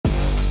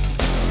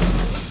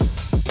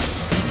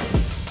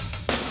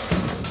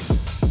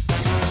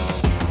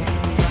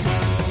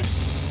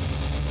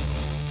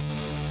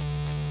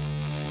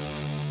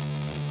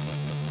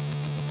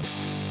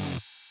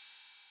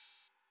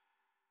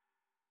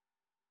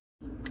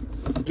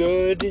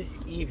Good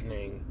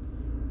evening,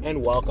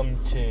 and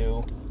welcome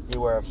to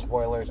Beware of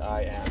Spoilers.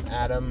 I am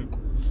Adam.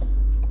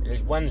 It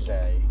is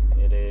Wednesday.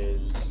 It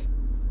is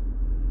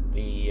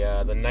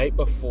the night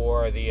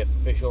before the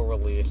official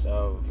release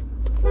of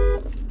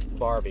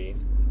Barbie,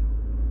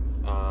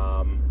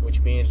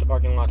 which means the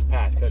parking lot's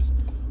packed. Because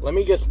let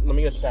me just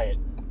say it.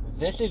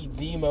 This is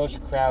the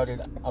most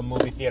crowded a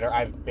movie theater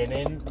I've been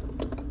in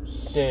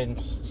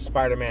since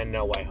Spider-Man: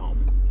 No Way Home.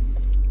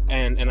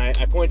 And I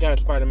point out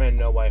Spider-Man: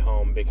 No Way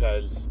Home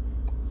because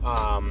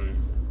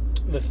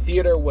the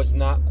theater was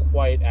not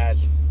quite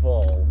as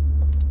full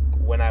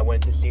when I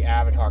went to see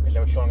Avatar, because they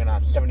were showing it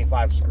on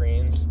 75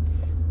 screens,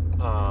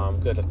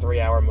 because it's a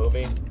 3-hour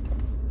movie.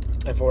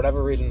 And for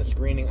whatever reason, the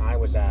screening I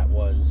was at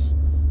was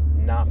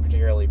not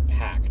particularly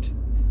packed.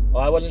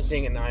 Well, I wasn't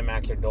seeing it in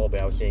IMAX or Dolby.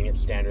 I was seeing it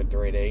standard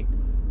 3D,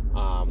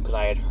 because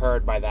I had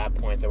heard by that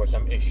point there were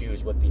some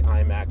issues with the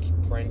IMAX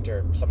print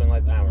or something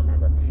like that. I don't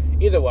remember.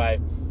 Either way,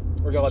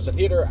 regardless, the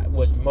theater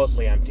was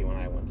mostly empty when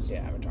I went to see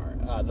Avatar.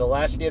 The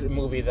last theater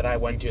movie that I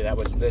went to that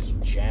was this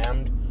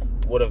jammed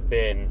would have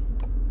been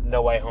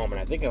No Way Home, and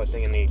I think I was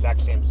sitting in the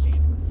exact same seat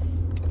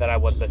that I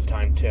was this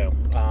time too.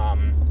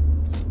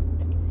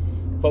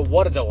 But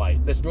what a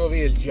delight. This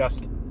movie is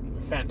just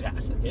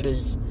fantastic.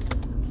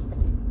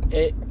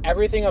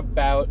 Everything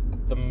about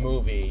the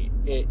movie,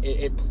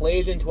 it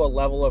plays into a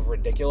level of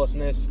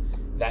ridiculousness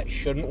that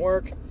shouldn't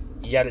work,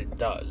 yet it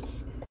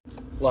does.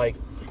 Like,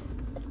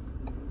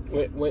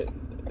 with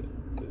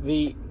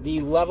the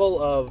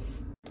level of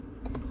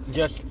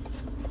just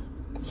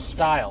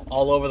style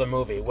all over the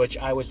movie, which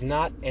I was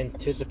not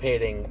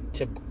anticipating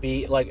to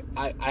be, like,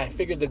 I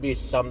figured there'd be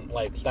some,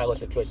 like,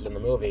 stylistic choices in the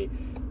movie,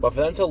 but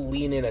for them to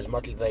lean in as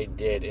much as they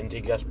did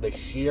into just the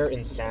sheer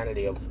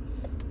insanity of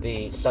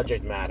the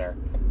subject matter,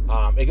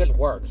 it just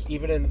works,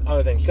 even in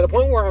other things, to the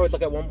point where I was,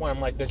 like, at one point,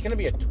 I'm like, there's gonna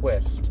be a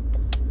twist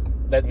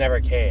that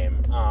never came,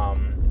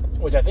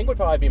 which I think would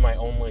probably be my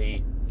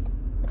only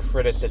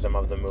criticism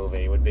of the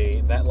movie, would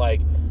be that,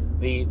 like,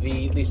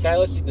 the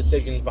stylistic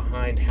decisions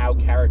behind how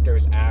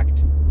characters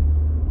act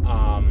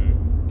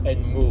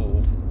and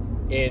move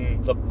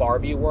in the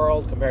Barbie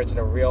world compared to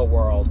the real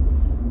world,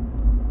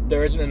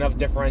 there isn't enough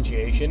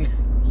differentiation.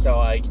 So,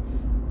 like,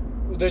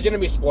 there's gonna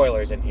be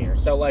spoilers in here.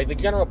 So, like, the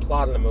general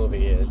plot of the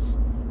movie is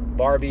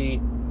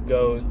Barbie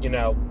goes, this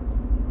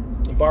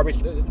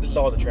is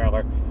all in the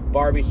trailer,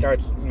 Barbie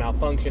starts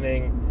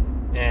malfunctioning,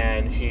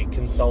 and she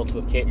consults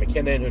with Kate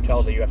McKinnon, who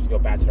tells her you have to go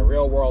back to the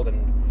real world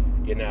and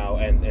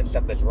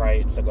set this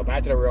right. So go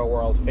back to the real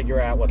world, figure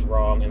out what's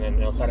wrong, and then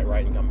they'll set it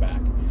right and come back.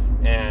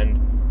 And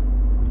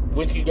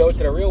when she goes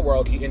to the real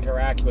world, she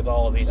interacts with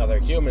all of these other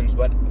humans,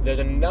 but there's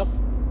enough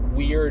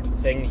weird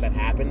things that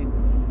happen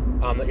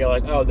that you're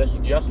like, oh, this is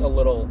just a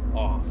little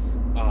off.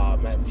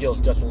 It feels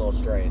just a little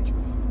strange.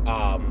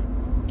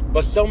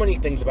 But so many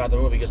things about the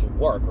movie just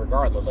work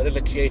regardless. Like, there's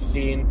a chase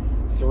scene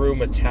through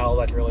Mattel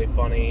that's really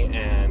funny,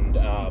 and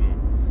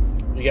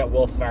you get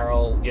Will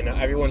Ferrell.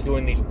 Everyone's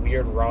doing these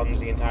weird runs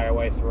the entire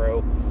way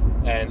through,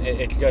 and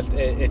it's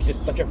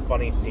just such a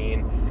funny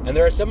scene. And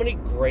there are so many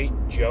great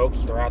jokes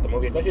throughout the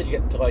movie, especially as you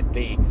get to, like,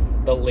 the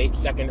late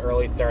second,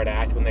 early third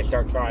act, when they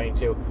start trying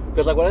to,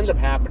 because, like, what ends up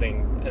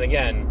happening, and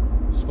again,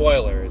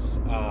 spoilers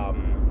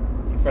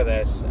for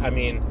this. I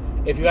mean,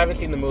 if you haven't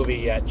seen the movie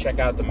yet, check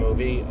out the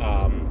movie.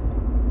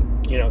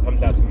 It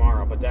comes out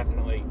tomorrow, but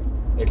definitely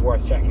it's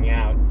worth checking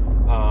out.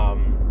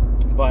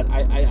 But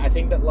I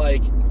think that,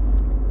 like,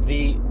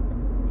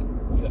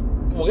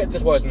 we'll get to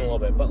spoilers in a little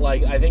bit, but,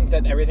 like, I think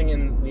that everything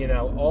in,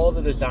 all of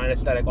the design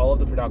aesthetic, all of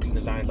the production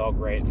design is all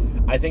great.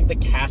 I think the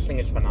casting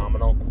is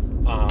phenomenal.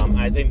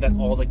 I think that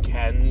all the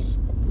Kens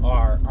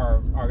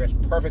are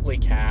just perfectly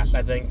cast.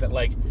 I think that,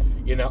 like,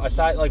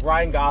 aside, like,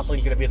 Ryan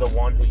Gosling's going to be the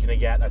one who's going to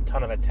get a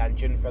ton of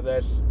attention for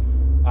this,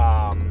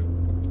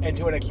 and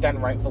to an extent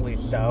rightfully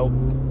so.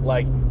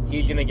 Like,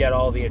 he's going to get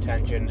all the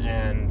attention,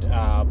 and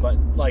but,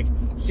 like,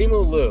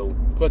 Simu Liu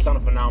puts on a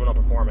phenomenal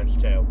performance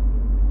too.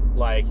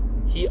 Like,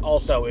 he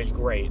also is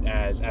great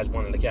as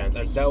one of the Kens,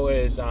 and so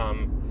is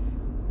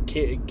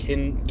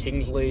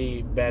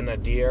Kingsley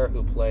Ben-Adir,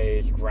 who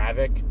plays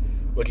Gravik,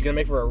 which is going to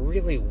make for a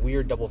really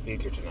weird double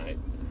feature tonight.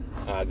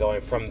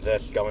 Going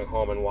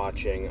home and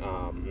watching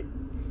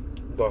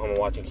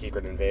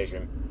Secret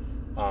Invasion.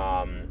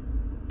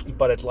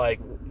 But it's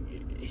like,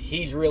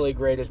 he's really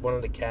great as one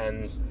of the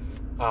Kens.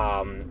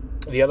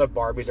 The other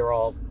Barbies are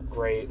all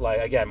great.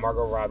 Like, again,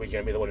 Margot Robbie's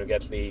going to be the one who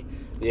gets the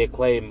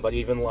acclaim, but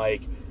even,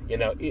 like,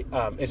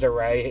 Issa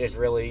Rae is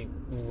really,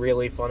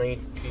 really funny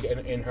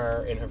in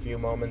her few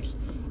moments.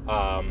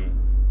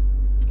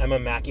 Emma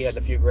Mackey has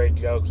a few great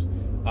jokes.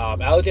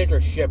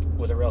 Alexandra Shipp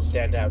was a real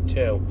standout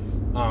too.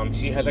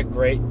 She has a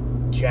great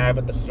jab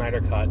at the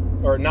Snyder Cut,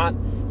 or not.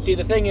 See,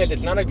 the thing is,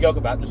 it's not a joke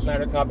about the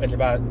Snyder Cut. It's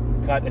about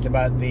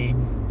the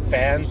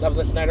fans of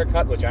the Snyder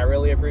Cut, which I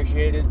really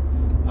appreciated.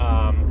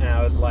 And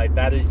I was like,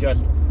 that is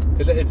just,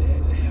 because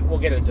we'll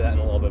get into that in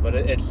a little bit, but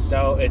it's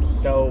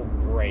so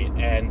great,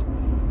 and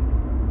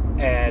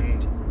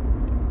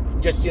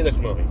just see this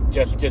movie.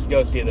 Just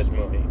go see this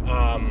movie.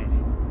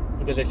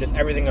 because it's just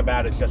everything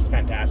about it's just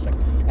fantastic,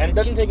 and it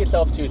doesn't take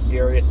itself too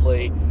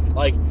seriously.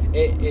 Like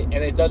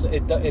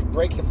it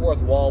breaks the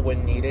fourth wall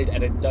when needed,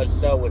 and it does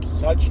so with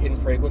such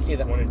infrequency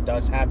that when it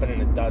does happen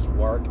and it does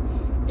work,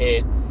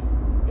 it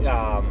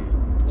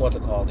what's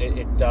it called?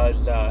 It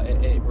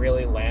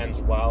really lands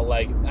well.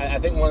 Like I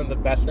think one of the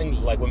best things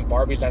is like when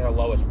Barbie's at her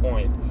lowest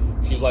point,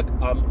 she's like,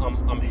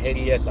 I'm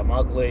hideous, I'm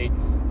ugly,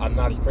 I'm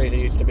not as pretty as I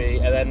used to be,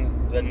 and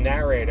then the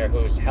narrator,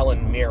 who's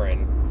Helen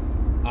Mirren,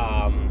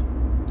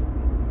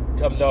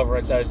 comes over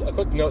and says, a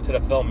quick note to the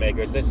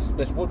filmmakers,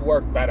 this would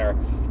work better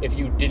if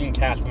you didn't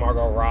cast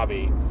Margot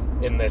Robbie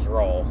in this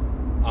role.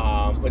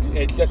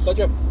 It's just such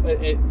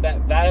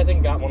that I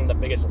think got one of the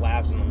biggest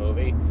laughs in the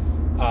movie,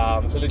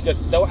 because it's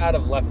just so out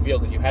of left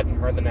field because you hadn't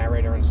heard the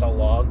narrator in so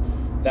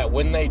long, that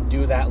when they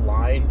do that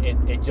line,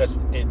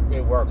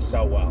 it works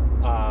so well.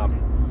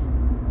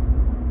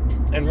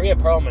 And Rhea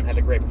Perlman has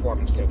a great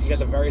performance too. She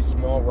has a very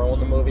small role in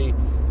the movie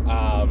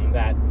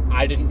that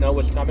I didn't know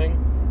was coming,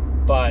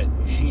 but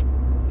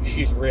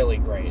she's really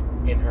great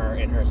in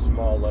her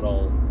small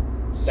little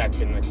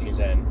section that she's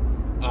in.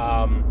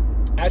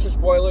 As for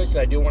spoilers,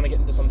 I do want to get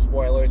into some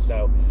spoilers,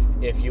 so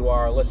if you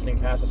are listening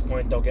past this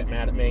point, don't get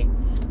mad at me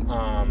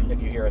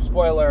if you hear a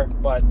spoiler,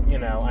 but,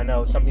 I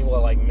know some people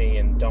are like me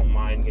and don't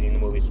mind getting the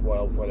movie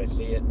spoiled before they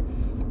see it,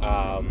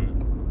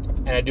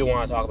 and I do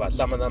want to talk about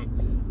some of them.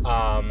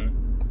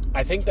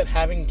 I think that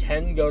having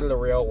Ken go to the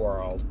real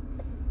world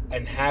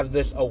and have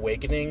this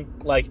awakening,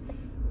 like,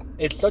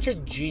 it's such a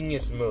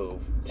genius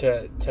move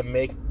to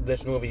make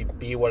this movie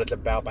be what it's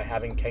about by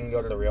having Ken go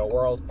to the real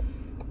world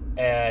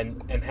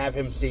and have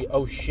him see,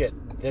 oh shit,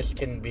 this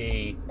can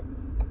be,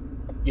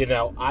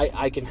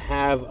 I can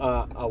have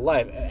a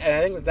life. And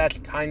I think that that's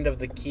kind of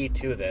the key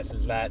to this,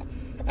 is that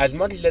as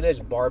much as it is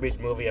Barbie's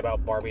movie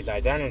about Barbie's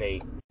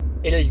identity,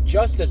 it is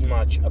just as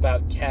much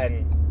about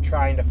Ken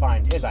trying to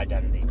find his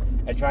identity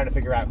and trying to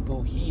figure out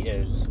who he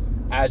is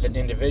as an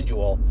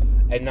individual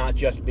and not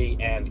just be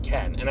and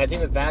Ken. And I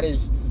think that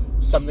is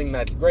something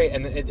that's great,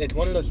 and it's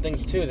one of those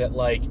things too that,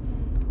 like,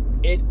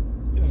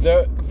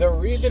 the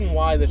reason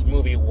why this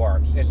movie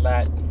works is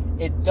that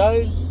it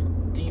does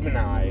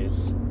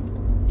demonize,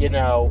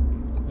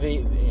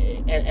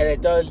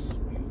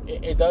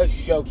 it does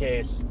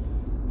showcase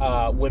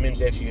women's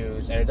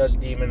issues, and it does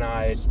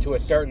demonize to a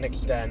certain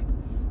extent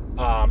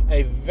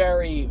a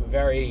very,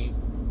 very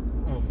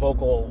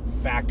vocal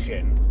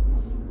faction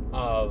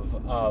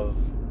of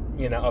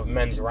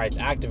men's rights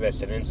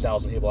activists and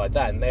incels and people like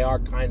that, and they are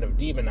kind of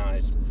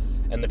demonized.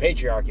 And the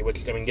patriarchy,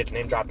 which gets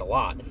name dropped a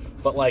lot,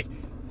 but like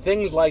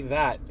things like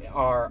that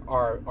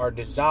are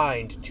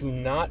designed to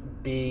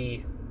not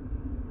be,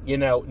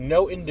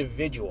 no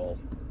individual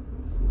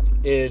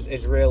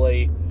is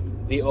really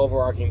the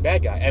overarching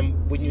bad guy.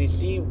 And when you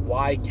see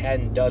why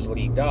Ken does what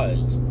he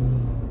does,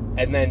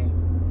 and then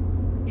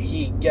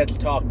he gets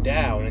talked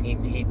down and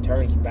he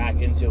turns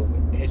back into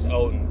his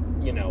own,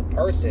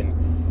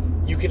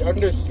 person, you can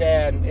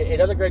understand. It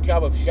does a great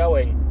job of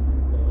showing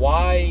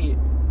why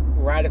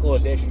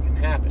radicalization can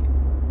happen.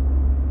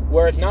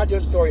 Where it's not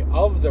just a story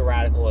of the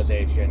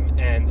radicalization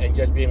and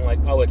just being like,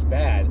 oh, it's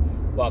bad,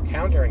 while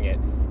countering it.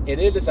 It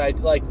is this,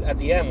 like, at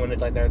the end when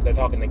it's like they're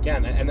talking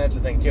again, and that's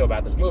the thing too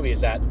about this movie, is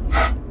that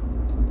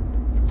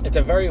it's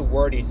a very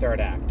wordy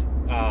third act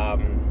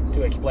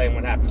to explain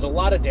what happens. A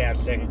lot of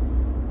dancing,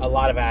 a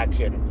lot of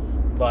action,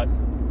 but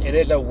it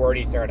is a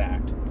wordy third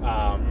act.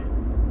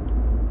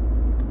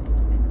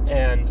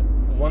 And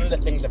one of the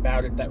things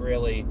about it that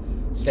really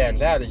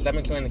stands out is them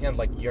explaining to Ken,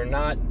 like, you're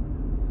not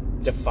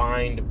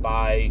defined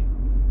by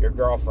your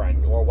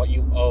girlfriend or what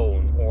you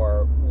own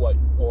or what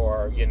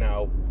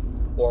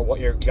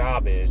your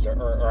job is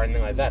or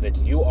anything like that. It's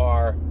you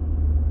are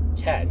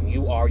Ken.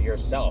 You are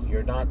yourself.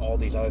 You're not all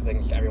these other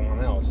things to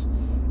everyone else.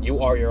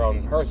 You are your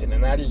own person,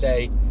 and that is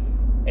a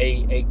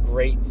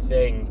great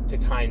thing to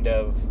kind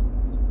of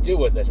do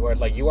with this, where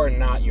it's like you are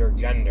not your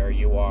gender.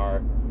 You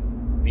are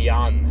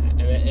beyond that,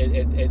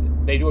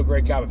 and they do a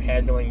great job of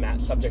handling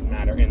that subject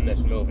matter in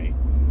this movie.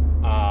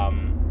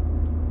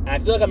 And I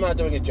feel like I'm not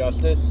doing it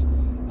justice.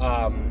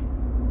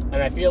 And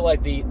I feel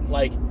like there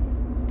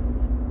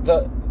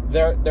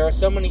are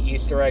so many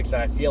Easter eggs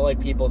that I feel like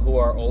people who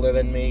are older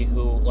than me,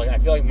 I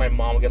feel like my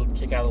mom would get a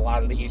kick out of a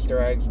lot of the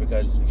Easter eggs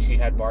because she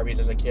had Barbies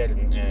as a kid,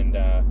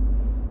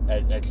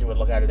 and she would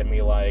look at it and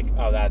be like,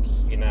 oh,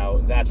 that's something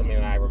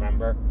that I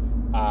remember.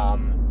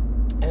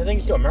 And the thing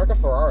is, too, America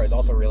Ferrera is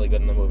also really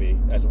good in the movie,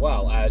 as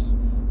well as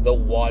the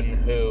one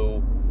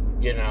who,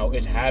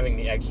 is having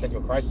the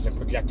existential crisis and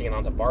projecting it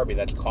onto Barbie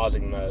that's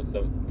causing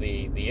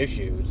the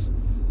issues.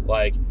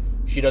 Like,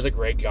 she does a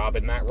great job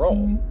in that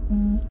role.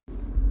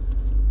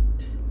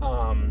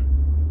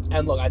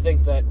 And look, I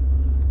think that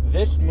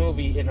this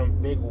movie, in a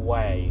big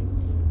way,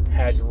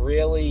 has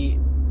really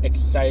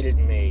excited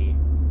me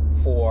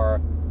for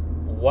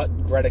what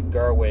Greta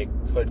Gerwig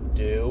could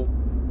do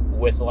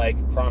with, like,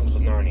 Chronicles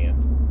of Narnia.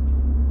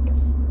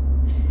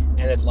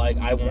 And it's like,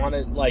 I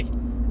wanted, like,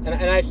 and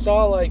I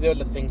saw, like, there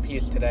was a think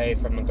piece today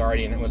from The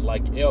Guardian. It was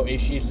like,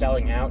 is she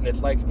selling out? And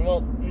it's like,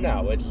 well,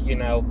 no. It's,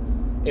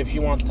 if she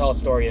wants to tell a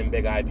story in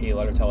big IP,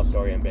 let her tell a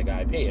story in big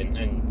IP.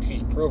 And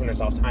she's proven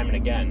herself time and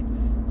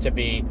again to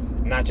be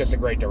not just a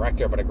great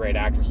director, but a great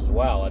actress as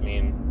well. I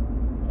mean,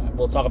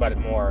 we'll talk about it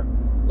more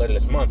later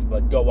this month,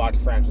 but go watch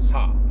Frances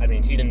Ha. I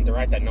mean, she didn't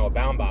direct that, Noah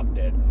Baumbach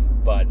did,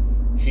 but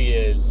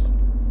she's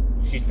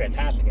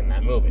fantastic in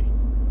that movie.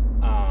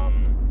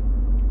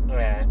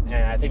 And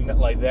I think that,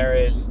 like, there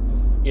is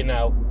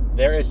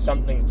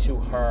something to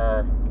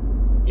her,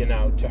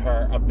 to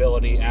her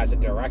ability as a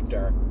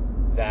director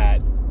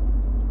that,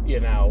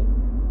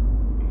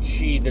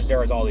 she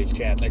deserves all these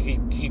chances. Like,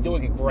 she's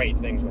doing great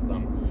things with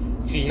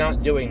them. She's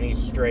not doing these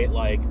straight,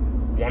 like,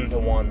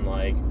 one-to-one,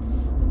 like,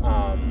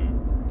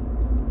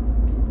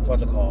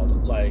 what's it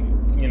called? Like,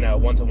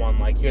 one-to-one,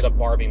 like, here's a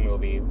Barbie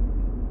movie.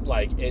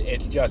 Like,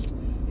 this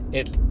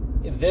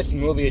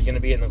movie is going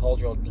to be in the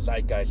cultural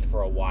zeitgeist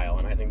for a while,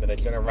 and I think that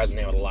it's going to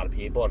resonate with a lot of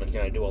people, and it's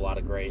going to do a lot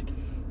of great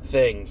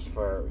things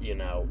for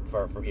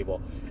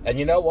people. And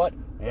you know what?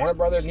 Warner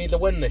Brothers needs a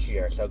win this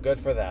year, so good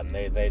for them.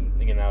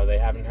 They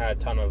haven't had a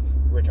ton of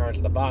returns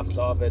to the box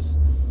office.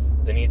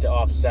 They need to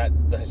offset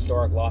the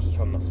historic losses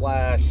from The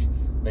Flash.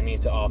 They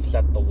need to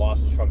offset the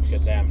losses from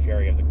Shazam!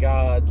 Fury of the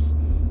Gods.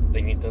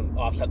 They need to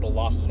offset the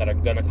losses that are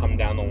going to come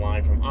down the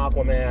line from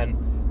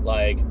Aquaman.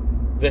 Like,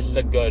 this is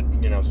a good,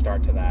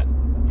 start to that.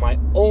 My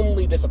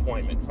only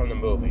disappointment from the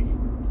movie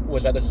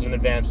was that this is an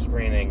advanced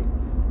screening,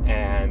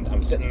 and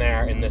I'm sitting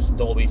there in this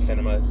Dolby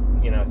Cinema,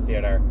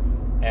 theater,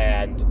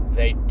 and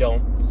they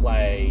don't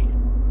play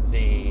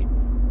the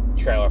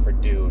trailer for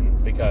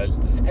Dune because,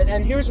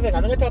 and here's the thing,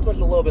 I think I talked about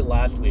this a little bit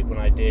last week when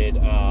I did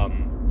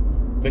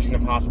Mission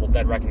Impossible: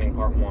 Dead Reckoning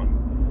Part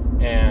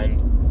 1,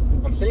 and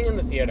I'm sitting in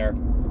the theater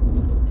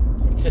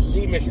to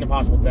see Mission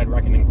Impossible: Dead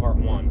Reckoning Part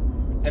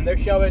 1, and they're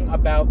showing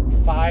about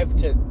 5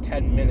 to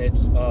 10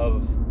 minutes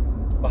of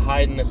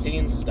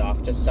behind-the-scenes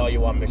stuff to sell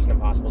you on Mission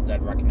Impossible: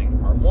 Dead Reckoning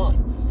Part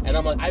 1. And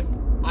I'm like,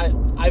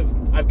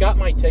 I've got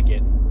my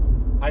ticket.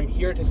 I'm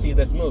here to see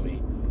this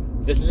movie.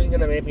 This isn't going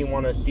to make me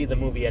want to see the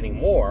movie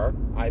anymore.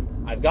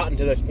 I've gotten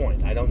to this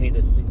point. I don't need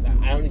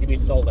to be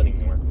sold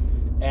anymore.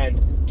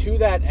 And to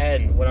that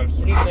end, when I'm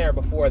sitting there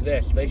before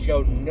this, they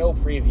showed no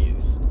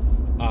previews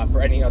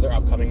for any other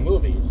upcoming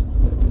movies.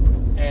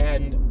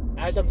 And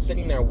as I'm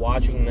sitting there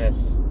watching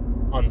this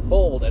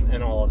unfold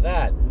and all of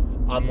that,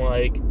 I'm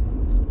like,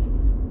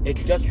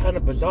 it's just kind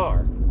of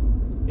bizarre.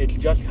 It's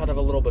just kind of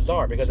a little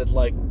bizarre because it's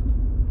like,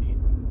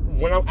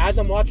 as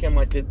I'm watching, I'm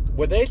like,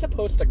 were they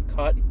supposed to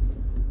cut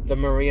the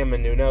Maria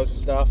Menounos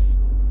stuff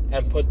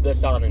and put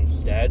this on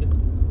instead,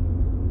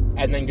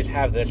 and then just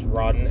have this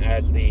run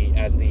as the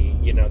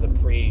the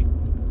pre,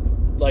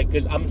 like,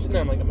 because I'm sitting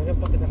there, I'm like, am I gonna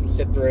fucking have to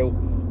sit through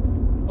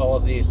all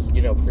of these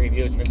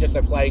previews, and it's just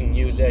they're playing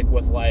music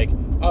with like,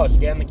 oh,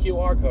 scan the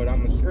QR code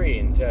on the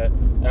screen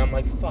and I'm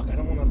like, fuck, I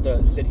don't want to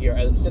have to sit here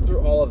and sit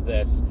through all of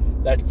this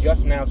that's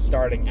just now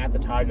starting at the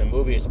time the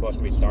movie is supposed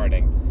to be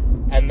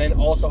starting, and then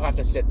also have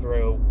to sit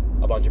through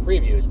a bunch of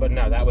previews. But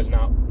no, that was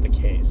not the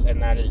case,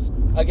 and that is,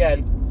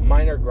 again,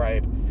 minor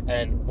gripe.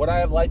 And would I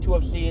have liked to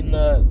have seen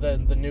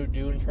the new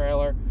Dune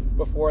trailer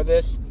before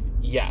this?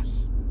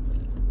 Yes.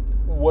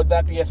 Would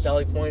that be a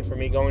selling point for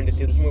me going to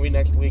see this movie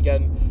next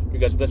weekend?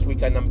 Because this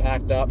weekend I'm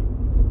packed up,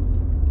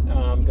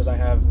 because I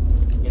have,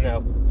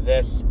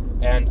 this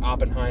and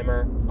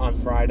Oppenheimer on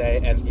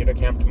Friday and theater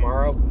camp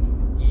tomorrow.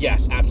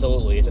 Yes,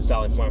 absolutely, it's a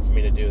selling point for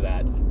me to do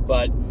that.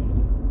 But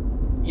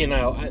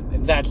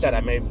that said, I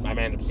may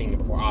end up seeing it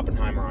before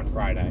Oppenheimer on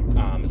Friday.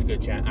 There's a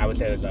good chance. I would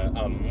say there's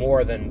a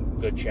more than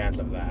good chance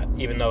of that.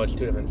 Even though it's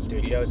two different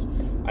studios,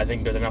 I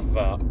think there's enough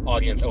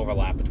audience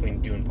overlap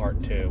between Dune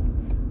Part 2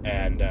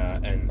 and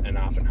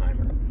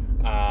Oppenheimer.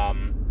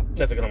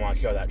 That they're going to want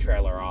to show that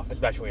trailer off,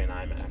 especially in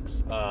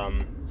IMAX.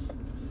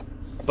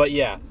 But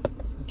yeah,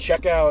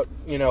 check out,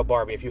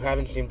 Barbie. If you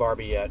haven't seen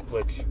Barbie yet,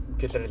 which,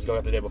 considering it's going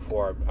up the day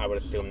before, I would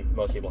assume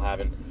most people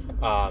haven't.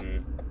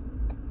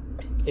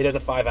 It is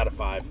a 5 out of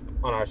 5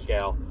 on our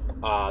scale.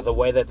 The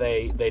way that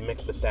they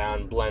mix the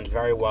sound blends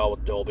very well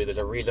with Dolby. There's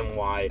a reason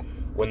why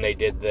when they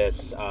did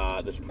this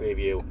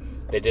preview,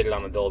 they did it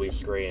on a Dolby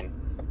screen.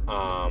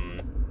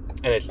 And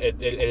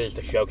it is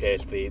to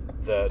showcase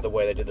the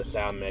way they did the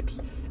sound mix.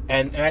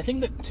 And I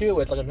think that too,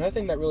 it's like another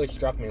thing that really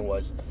struck me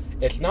was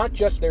it's not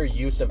just their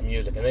use of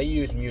music, and they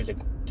use music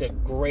to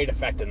great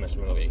effect in this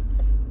movie.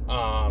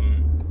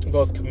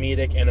 Both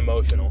comedic and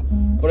emotional.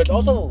 But it's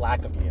also the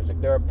lack of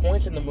music. There are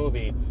points in the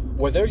movie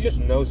where there's just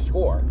no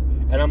score.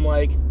 And I'm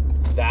like,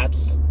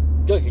 that's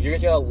good, because you're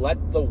just going to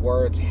let the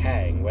words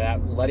hang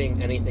without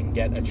letting anything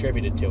get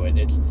attributed to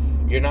it.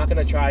 You're not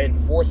going to try and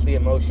force the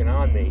emotion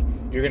on me.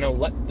 You're going to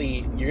let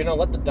the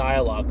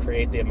dialogue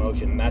create the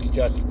emotion. And that's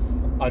just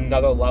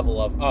another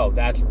level of, oh,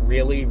 that's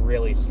really,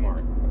 really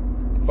smart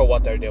for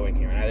what they're doing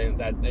here. And I think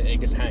that it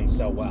just hangs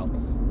so well.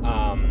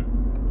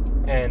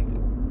 And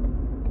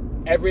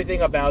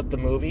everything about the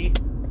movie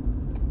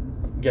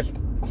just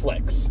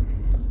clicks.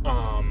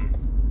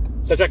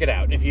 So check it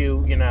out. If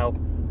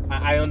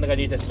I don't think I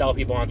need to sell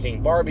people on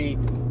seeing Barbie,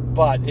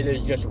 but it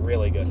is just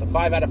really good. So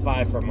 5 out of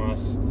 5 from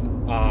us.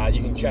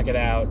 You can check it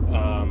out.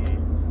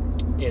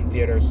 in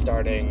theaters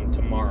starting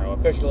tomorrow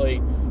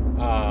officially.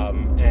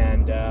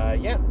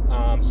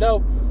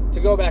 So to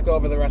go back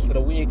over the rest of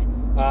the week,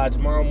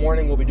 tomorrow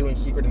morning we'll be doing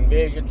Secret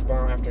Invasion.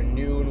 Tomorrow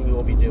afternoon we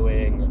will be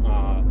doing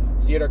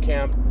Theater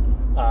Camp.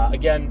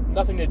 Again,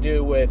 nothing to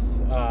do with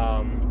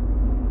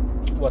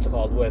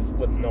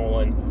with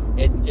Nolan.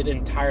 It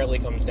entirely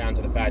comes down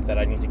to the fact that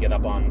I need to get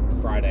up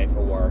on Friday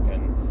for work,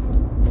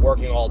 and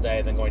working all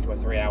day then going to a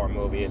 3-hour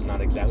movie is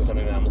not exactly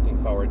something that I'm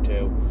looking forward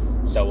to.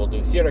 So we'll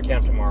do Theater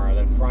Camp tomorrow,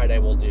 then Friday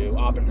we'll do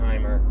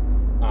Oppenheimer,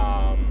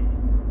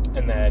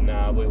 and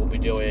then we will be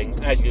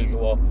doing, as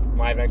usual,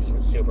 My Adventures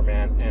with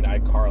Superman and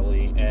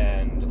iCarly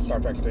and Star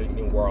Trek Strange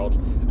New Worlds.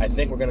 I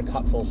think we're going to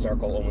cut full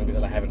circle only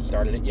because I haven't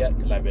started it yet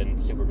because I've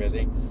been super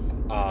busy.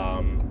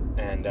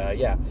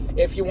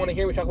 If you want to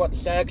hear me talk about the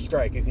SAG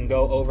strike, you can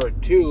go over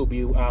to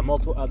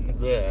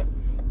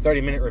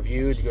 30-minute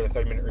reviews. You go to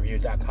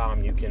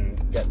 30minutereviews.com. You can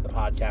get the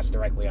podcast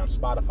directly on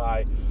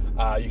Spotify.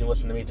 You can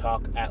listen to me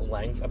talk at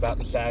length about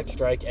the SAG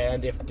strike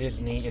and if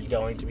Disney is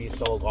going to be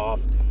sold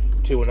off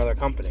to another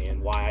company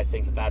and why I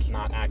think that that's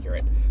not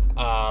accurate.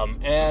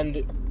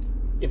 And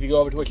if you go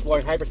over to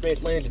Exploring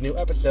Hyperspace Lanes, a new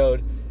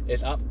episode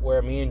is up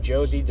where me and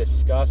Josie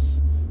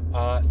discuss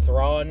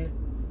Thrawn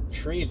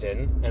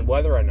treason and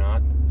whether or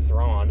not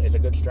Thrawn is a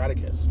good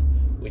strategist.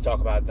 We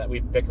talk about that.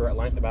 We bicker at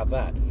length about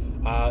that.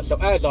 So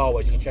as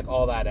always, you can check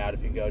all that out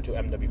if you go to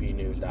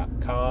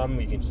mwbnews.com.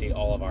 You can see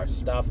all of our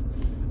stuff.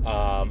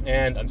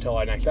 And until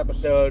our next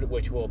episode,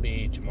 which will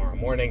be tomorrow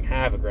morning,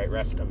 have a great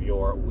rest of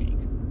your week.